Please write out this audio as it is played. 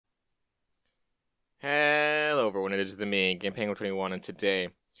Hello everyone, it is me, GamePenguin21, and today,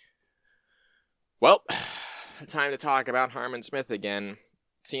 well, time to talk about Harman Smith again.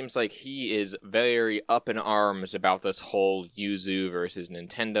 Seems like he is very up in arms about this whole yuzu versus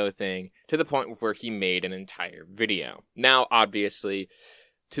Nintendo thing, to the point where he made an entire video. Now, obviously,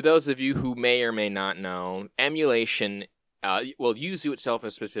 to those of you who may or may not know, emulation, yuzu itself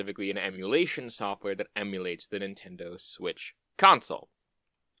is specifically an emulation software that emulates the Nintendo Switch console.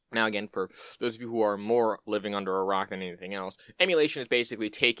 Now, again, for those of you who are more living under a rock than anything else, emulation is basically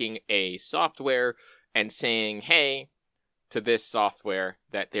taking a software and saying, hey, to this software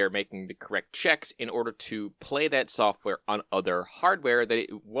that they're making the correct checks in order to play that software on other hardware that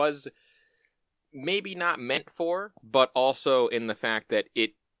it was maybe not meant for, but also in the fact that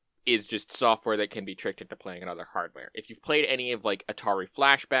it is just software that can be tricked into playing on other hardware. If you've played any of, like, Atari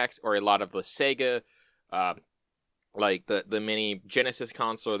Flashbacks or a lot of the Sega, like the mini Genesis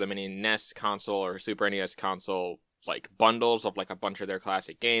console, the mini NES console, or Super NES console, like bundles of like a bunch of their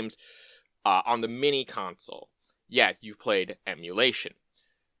classic games, on the mini console, yeah, you've played emulation.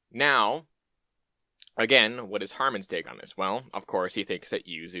 Now, again, what is Harman's take on this? Well, of course, he thinks that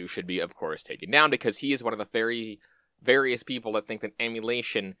yuzu should be, of course, taken down because he is one of the various people that think that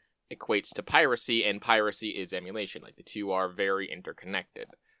emulation equates to piracy, and piracy is emulation. Like, the two are very interconnected,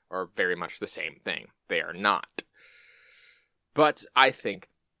 or very much the same thing. They are not. But I think,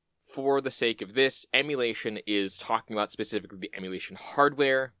 for the sake of this, emulation is talking about specifically the emulation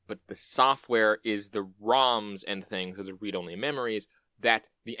hardware, but the software is the ROMs and things, or the read-only memories, that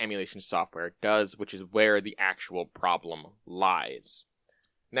the emulation software does, which is where the actual problem lies.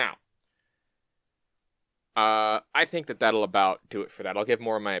 Now, I think that that'll about do it for that. I'll give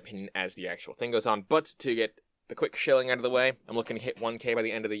more of my opinion as the actual thing goes on, but to get the quick shilling out of the way, I'm looking to hit 1K by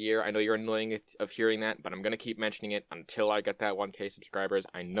the end of the year. I know you're annoying of hearing that, but I'm going to keep mentioning it until I get that 1K subscribers.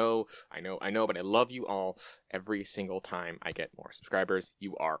 I know, but I love you all every single time I get more subscribers.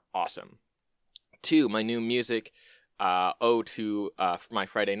 You are awesome. 2, my new music, my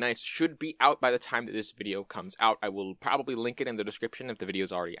Friday Nights, should be out by the time that this video comes out. I will probably link it in the description if the video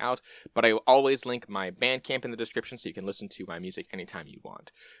is already out, but I will always link my Bandcamp in the description so you can listen to my music anytime you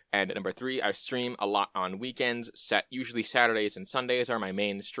want. And number 3, I stream a lot on weekends. Usually Saturdays and Sundays are my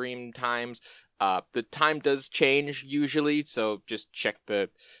main stream times. The time does change usually, so just check the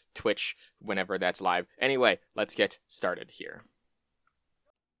Twitch whenever that's live. Anyway, let's get started here.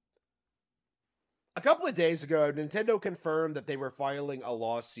 A couple of days ago, Nintendo confirmed that they were filing a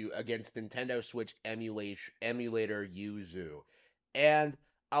lawsuit against Nintendo Switch emulator yuzu. And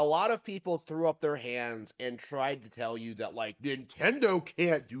a lot of people threw up their hands and tried to tell you that, like, Nintendo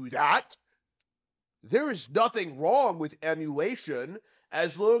can't do that. There is nothing wrong with emulation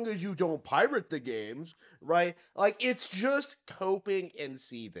as long as you don't pirate the games, right? Like, it's just coping and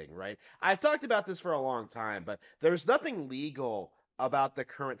seething, right? I've talked about this for a long time, but there's nothing legal about the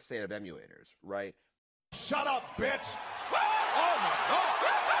current state of emulators, right? Shut up, bitch! Oh my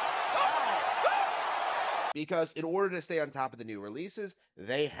god! Because in order to stay on top of the new releases,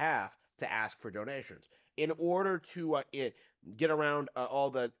 they have to ask for donations. In order to get around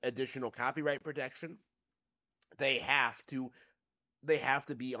all the additional copyright protection, they have to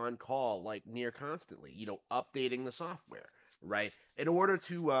be on call, like, near constantly, updating the software, right? In order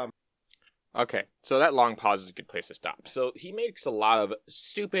to Okay, so that long pause is a good place to stop. So he makes a lot of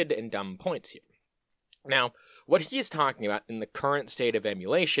stupid and dumb points here. Now, what he is talking about in the current state of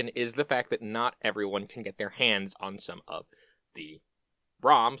emulation is the fact that not everyone can get their hands on some of the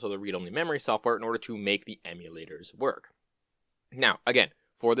ROMs, or the read-only memory software, in order to make the emulators work. Now, again,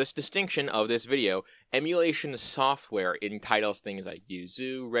 for this distinction of this video, emulation software entitles things like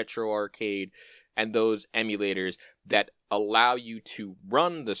yuzu, retro arcade, and those emulators that allow you to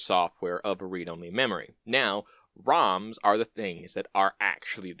run the software of a read-only memory. Now, ROMs are the things that are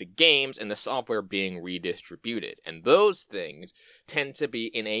actually the games and the software being redistributed, and those things tend to be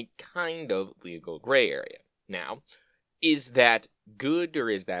in a kind of legal gray area. Now, is that good or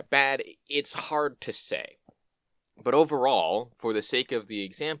is that bad? It's hard to say. But overall, for the sake of the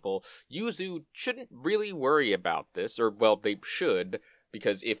example, yuzu shouldn't really worry about this, or, well, they should,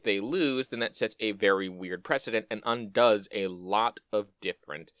 because if they lose, then that sets a very weird precedent and undoes a lot of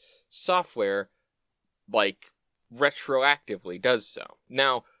different software, like, retroactively does so.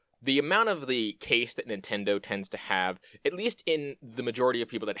 Now, the amount of the case that Nintendo tends to have, at least in the majority of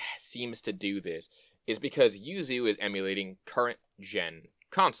people that seems to do this, is because yuzu is emulating current-gen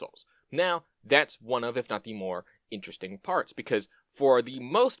consoles. Now, that's one of, if not the more interesting parts, because for the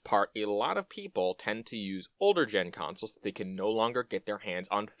most part, a lot of people tend to use older gen consoles that they can no longer get their hands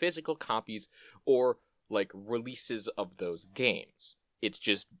on physical copies or, like, releases of those games. It's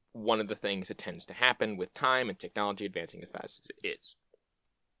just one of the things that tends to happen with time and technology advancing as fast as it is.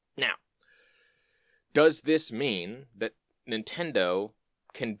 Now, does this mean that Nintendo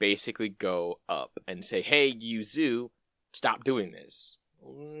can basically go up and say, hey, yuzu, stop doing this?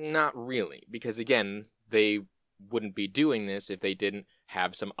 Not really, because again, they wouldn't be doing this if they didn't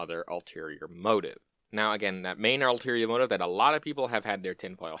have some other ulterior motive. Now, again, that main ulterior motive that a lot of people have had their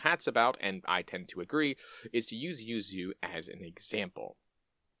tinfoil hats about, and I tend to agree, is to use yuzu as an example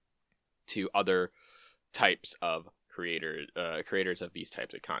to other types of creators of these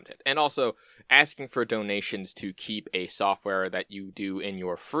types of content. And also asking for donations to keep a software that you do in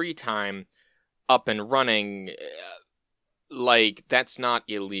your free time up and running, like, that's not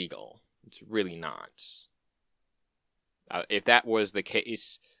illegal. It's really not. If that was the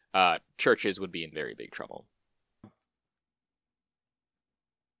case, churches would be in very big trouble.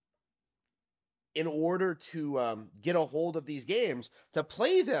 In order to get a hold of these games, to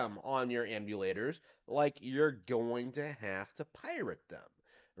play them on your emulators, like, you're going to have to pirate them,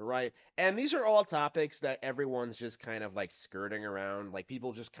 right? And these are all topics that everyone's just kind of like skirting around. Like,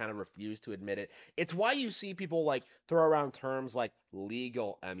 people just kind of refuse to admit it. It's why you see people like throw around terms like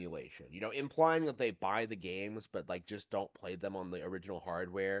legal emulation, implying that they buy the games but like just don't play them on the original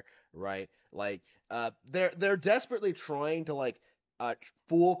hardware, right? Like, they're desperately trying to like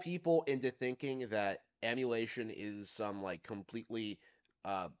fool people into thinking that emulation is some like completely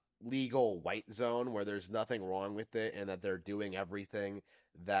legal white zone where there's nothing wrong with it, and that they're doing everything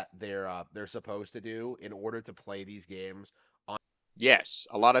that they're supposed to do in order to play these games. Yes,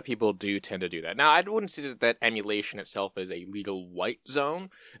 a lot of people do tend to do that. Now, I wouldn't say that emulation itself is a legal white zone,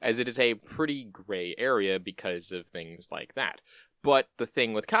 as it is a pretty gray area because of things like that. But the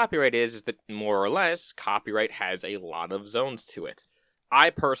thing with copyright is that more or less, copyright has a lot of zones to it. I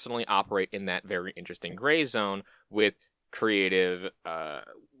personally operate in that very interesting gray zone with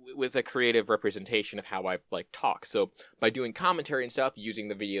a creative representation of how I like talk. So by doing commentary and stuff, using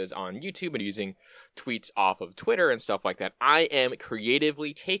the videos on YouTube and using tweets off of Twitter and stuff like that, I am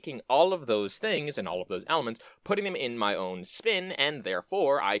creatively taking all of those things and all of those elements, putting them in my own spin, and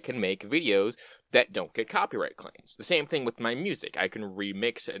therefore I can make videos that don't get copyright claims. The same thing with my music. I can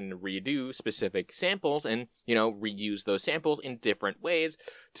remix and redo specific samples and, reuse those samples in different ways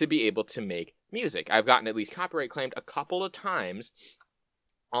to be able to make music. I've gotten at least copyright claimed a couple of times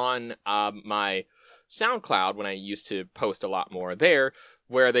on my SoundCloud when I used to post a lot more there,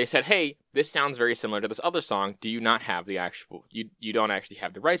 where they said, hey, this sounds very similar to this other song. Do you not have the actual, you don't actually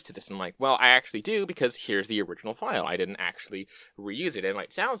have the rights to this? And I'm like, well, I actually do, because here's the original file. I didn't actually reuse it. It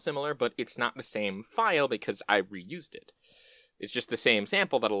might sound similar, but it's not the same file because I reused it. It's just the same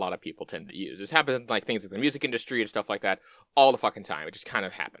sample that a lot of people tend to use. This happens in like things like the music industry and stuff like that all the fucking time. It just kind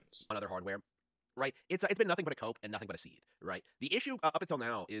of happens. On other hardware, right? It's been nothing but a cope and nothing but a seed, right? The issue up until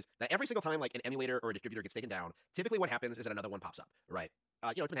now is that every single time like an emulator or a distributor gets taken down, typically what happens is that another one pops up, right?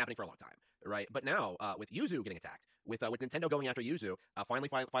 It's been happening for a long time, right? But now with yuzu getting attacked, with Nintendo going after yuzu, finally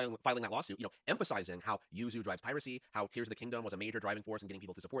filing that lawsuit, emphasizing how yuzu drives piracy, how Tears of the Kingdom was a major driving force in getting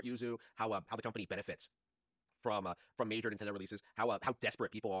people to support yuzu, how the company benefits from major Nintendo releases, how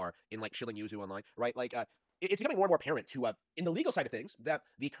desperate people are in like shilling yuzu online, right? Like it's becoming more and more apparent to in the legal side of things that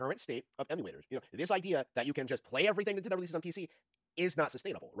the current state of emulators, this idea that you can just play everything Nintendo releases on PC is not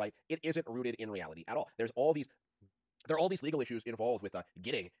sustainable, right? It isn't rooted in reality at all. There are all these legal issues involved with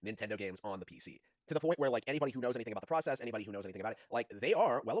getting Nintendo games on the PC, to the point where like anybody who knows anything about the process, anybody who knows anything about it, like they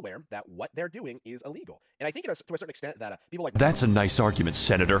are well aware that what they're doing is illegal. And I think to a certain extent that people like... That's a nice argument,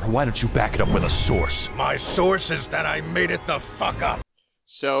 Senator. Why don't you back it up with a source? My source is that I made it the fuck up.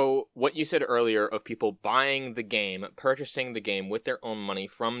 So, what you said earlier of people buying the game, purchasing the game with their own money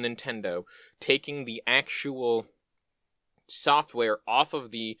from Nintendo, taking the actual software off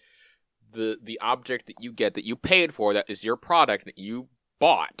of the object that you get, that you paid for, that is your product, that you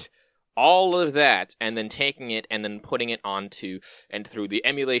bought, all of that, and then taking it and then putting it onto, and through the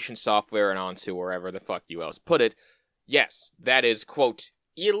emulation software and onto wherever the fuck you else put it, yes, that is, quote,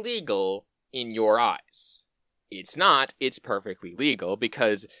 illegal in your eyes. It's not, it's perfectly legal,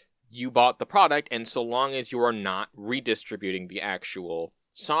 because you bought the product, and so long as you are not redistributing the actual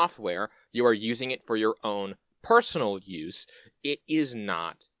software, you are using it for your own personal use, it is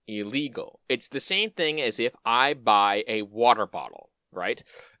not illegal. It's the same thing as if I buy a water bottle, right?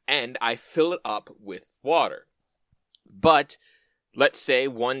 And I fill it up with water. But let's say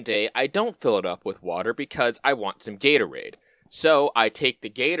one day I don't fill it up with water because I want some Gatorade. So I take the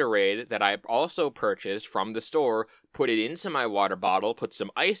Gatorade that I also purchased from the store, put it into my water bottle, put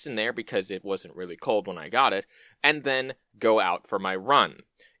some ice in there because it wasn't really cold when I got it, and then go out for my run.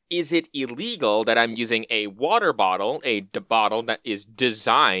 is it illegal that I'm using a water bottle, bottle that is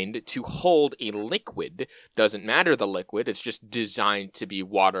designed to hold a liquid? Doesn't matter the liquid, it's just designed to be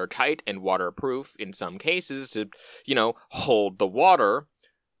watertight and waterproof in some cases to, hold the water,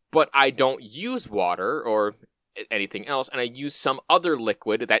 but I don't use water or anything else, and I use some other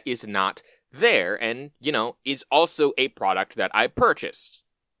liquid that is not there and, is also a product that I purchased.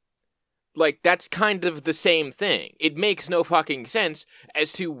 Like, that's kind of the same thing. It makes no fucking sense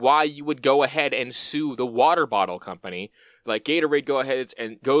as to why you would go ahead and sue the water bottle company. Like,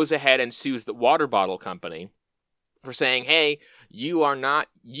 Gatorade goes ahead and sues the water bottle company for saying, hey, you are not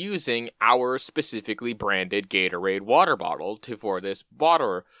using our specifically branded Gatorade water bottle for this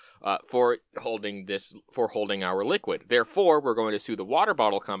water, for holding our liquid. Therefore, we're going to sue the water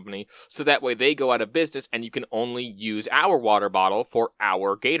bottle company so that way they go out of business and you can only use our water bottle for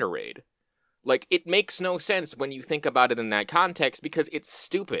our Gatorade. Like, it makes no sense when you think about it in that context because it's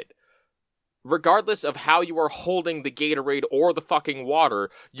stupid. Regardless of how you are holding the Gatorade or the fucking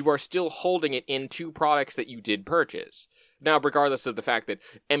water, you are still holding it in two products that you did purchase. Now, regardless of the fact that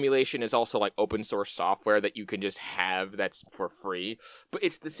emulation is also like open source software that you can just have that's for free, but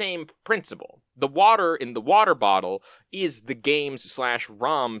it's the same principle. The water in the water bottle is the games /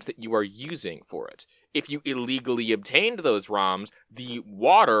 ROMs that you are using for it. If you illegally obtained those ROMs, the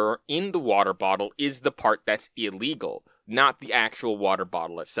water in the water bottle is the part that's illegal, not the actual water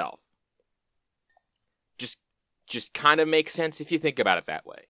bottle itself. Just kind of makes sense if you think about it that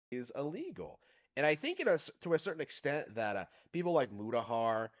way. Is illegal. And I think to a certain extent that people like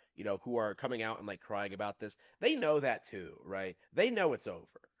Mudahar, who are coming out and like crying about this, they know that too, right? They know it's over,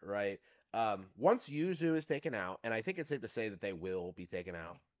 right? Once Yuzu is taken out, and I think it's safe to say that they will be taken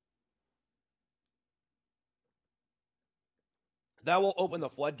out, that will open the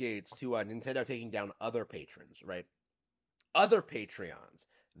floodgates to Nintendo taking down other patrons, right? Other Patreons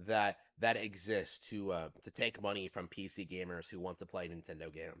that exist to take money from PC gamers who want to play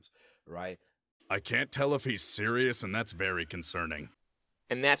Nintendo games, right? I can't tell if he's serious, and that's very concerning.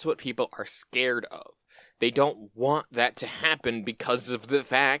 And that's what people are scared of. They don't want that to happen because of the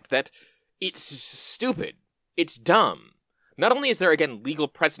fact that it's stupid. It's dumb. Not only is there, again, legal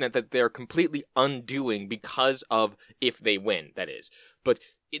precedent that they're completely undoing because of if they win, that is, but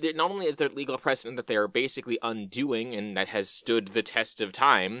not only is there legal precedent that they are basically undoing and that has stood the test of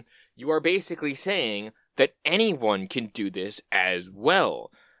time, you are basically saying that anyone can do this as well.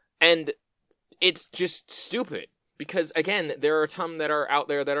 And it's just stupid. Because, again, there are some that are out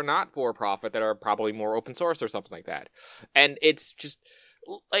there that are not for-profit, that are probably more open source or something like that. And it's just,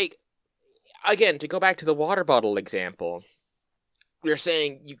 like, again, to go back to the water bottle example, you're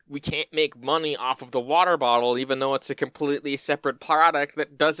saying we can't make money off of the water bottle even though it's a completely separate product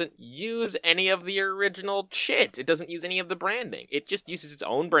that doesn't use any of the original shit. It doesn't use any of the branding. It just uses its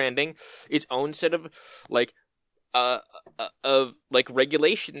own branding, its own set of,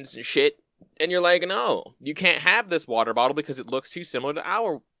 regulations and shit. And you're like, no, you can't have this water bottle because it looks too similar to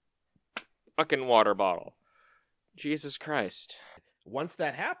our fucking water bottle. Jesus Christ. Once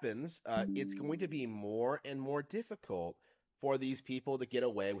that happens, it's going to be more and more difficult for these people to get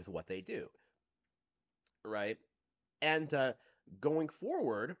away with what they do, right? And going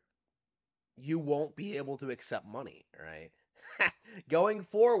forward, you won't be able to accept money, right? Going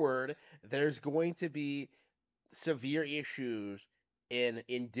forward, there's going to be severe issues in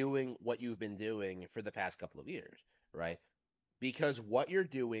doing what you've been doing for the past couple of years, right? Because what you're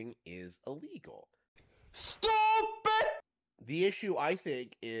doing is illegal. Stupid! The issue, I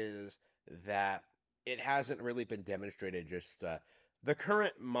think, is that it hasn't really been demonstrated just the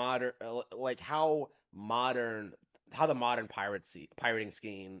current modern, how the modern pirating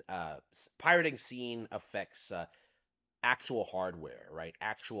scene affects actual hardware, right?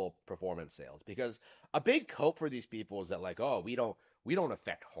 Actual performance sales. Because a big cope for these people is that we don't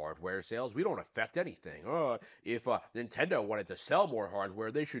affect hardware sales. We don't affect anything. If Nintendo wanted to sell more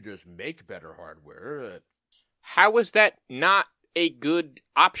hardware, they should just make better hardware. How is that not a good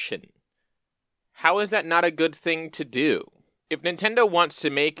option? How is that not a good thing to do? If Nintendo wants to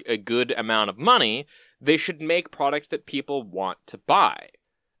make a good amount of money, they should make products that people want to buy.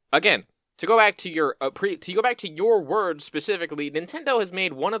 Again, to go back to your words specifically, Nintendo has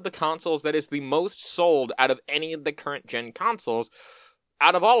made one of the consoles that is the most sold out of any of the current gen consoles,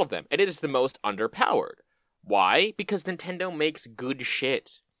 out of all of them, and it is the most underpowered. Why? Because Nintendo makes good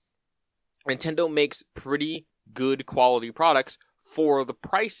shit. Nintendo makes pretty good quality products for the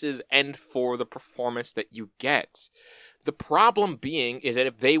prices and for the performance that you get. The problem being is that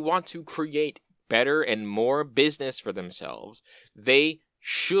if they want to create better and more business for themselves, they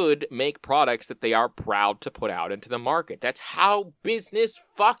should make products that they are proud to put out into the market. That's how business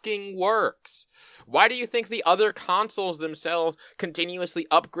fucking works. Why do you think the other consoles themselves continuously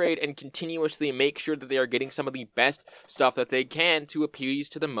upgrade and continuously make sure that they are getting some of the best stuff that they can to appease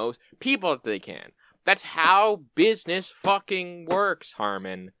to the most people that they can? That's how business fucking works,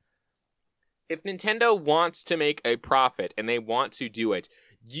 Harman. If Nintendo wants to make a profit and they want to do it,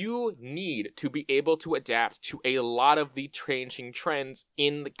 you need to be able to adapt to a lot of the changing trends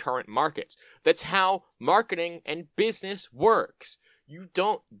in the current markets. That's how marketing and business works. You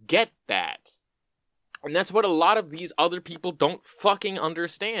don't get that. And that's what a lot of these other people don't fucking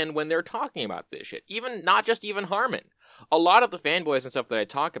understand when they're talking about this shit. Not just even Harman. A lot of the fanboys and stuff that I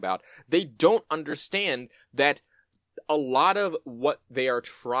talk about, they don't understand that a lot of what they are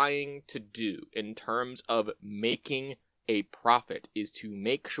trying to do in terms of making a profit is to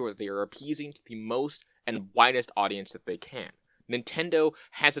make sure that they are appeasing to the most and widest audience that they can. Nintendo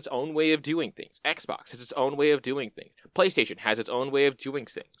has its own way of doing things. Xbox has its own way of doing things. PlayStation has its own way of doing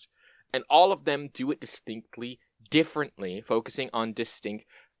things. And all of them do it distinctly differently, focusing on distinct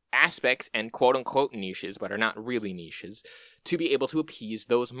aspects and quote-unquote niches, but are not really niches, to be able to appease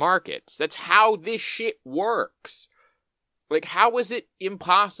those markets. That's how this shit works. Like, how is it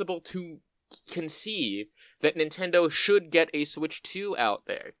impossible to conceive that Nintendo should get a Switch 2 out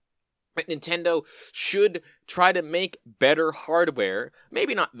there? That Nintendo should try to make better hardware,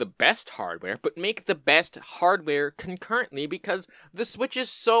 maybe not the best hardware, but make the best hardware concurrently, because the Switch is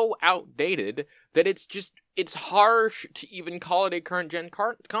so outdated that it's harsh to even call it a current-gen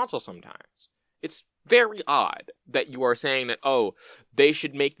console sometimes. It's very odd that you are saying that, oh, they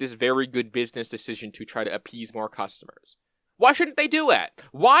should make this very good business decision to try to appease more customers. Why shouldn't they do that?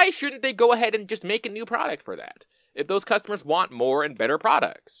 Why shouldn't they go ahead and just make a new product for that? If those customers want more and better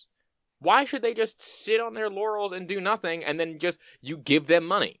products. Why should they just sit on their laurels and do nothing and then just, you give them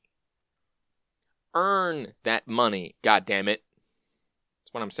money? Earn that money, goddammit.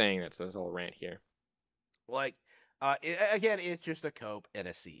 That's what I'm saying. That's a whole rant here. Like, again, it's just a cope and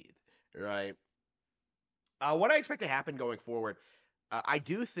a seed, right? What I expect to happen going forward, I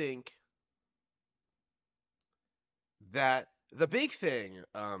do think that the big thing,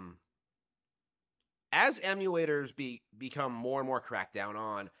 as emulators become more and more cracked down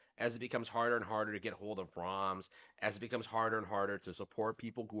on, as it becomes harder and harder to get hold of ROMs, as it becomes harder and harder to support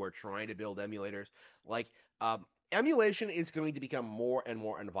people who are trying to build emulators, like, emulation is going to become more and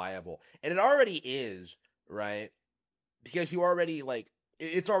more unviable. And it already is, right? Because you already, like,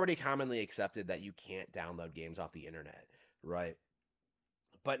 it's already commonly accepted that you can't download games off the internet, right?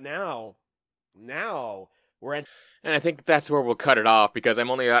 But now we're in. And I think that's where we'll cut it off, because I'm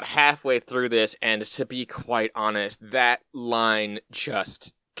only about halfway through this, and to be quite honest, that line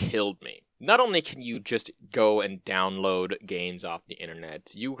just killed me. Not only can you just go and download games off the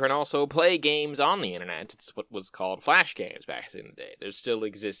internet, you can also play games on the internet. It's what was called flash games back in the day. They still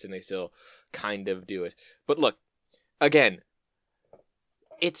exist, and they still kind of do it. But look, again,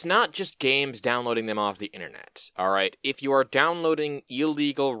 it's not just games downloading them off the internet, alright? If you are downloading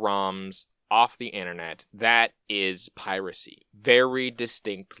illegal ROMs off the internet, that is piracy. Very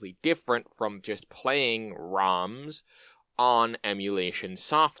distinctly different from just playing ROMs on emulation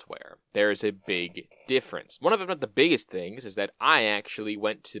software. There's a big difference. One of the biggest things is that I actually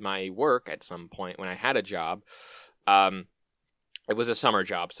went to my work at some point when I had a job. It was a summer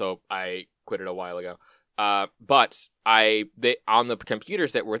job, so I quit it a while ago. But on the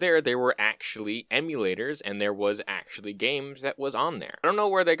computers that were there, there were actually emulators, and there was actually games that was on there. I don't know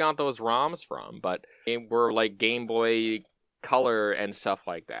where they got those ROMs from, but they were like Game Boy Color and stuff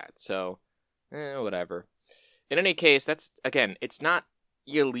like that. So, whatever. In any case, it's not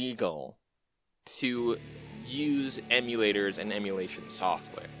illegal to use emulators and emulation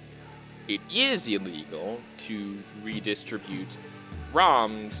software. It is illegal to redistribute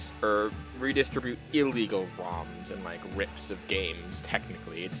ROMs, or redistribute illegal ROMs and, like, rips of games,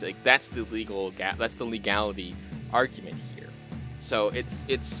 technically. It's like, that's the legality argument here. So it's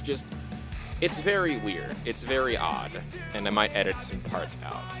very weird. It's very odd. And I might edit some parts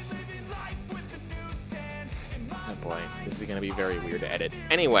out. Oh boy, this is gonna be very weird to edit.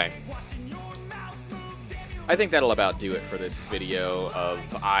 Anyway, I think that'll about do it for this video of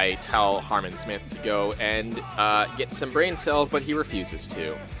I tell Harman Smith to go and get some brain cells, but he refuses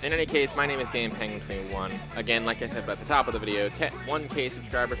to. In any case, my name is GamePenguin21. Again, like I said at the top of the video, 1K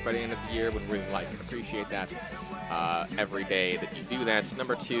subscribers by the end of the year would really like and appreciate that. Every day that you do that.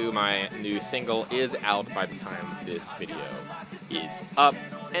 Number 2, my new single is out by the time this video is up.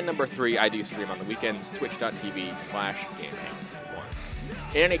 And number 3, I do stream on the weekends, twitch.tv/GamePenguin21.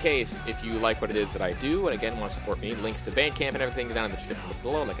 In any case, if you like what it is that I do, and again, want to support me, links to Bandcamp and everything down in the description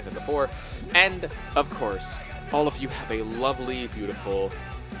below, like I said before. And, of course, all of you have a lovely, beautiful,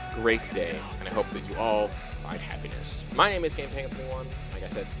 great day, and I hope that you all find happiness. My name is GamePango21, like I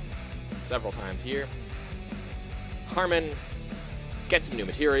said several times here. Harman, get some new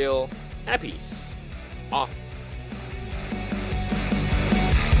material, and a peace. Off.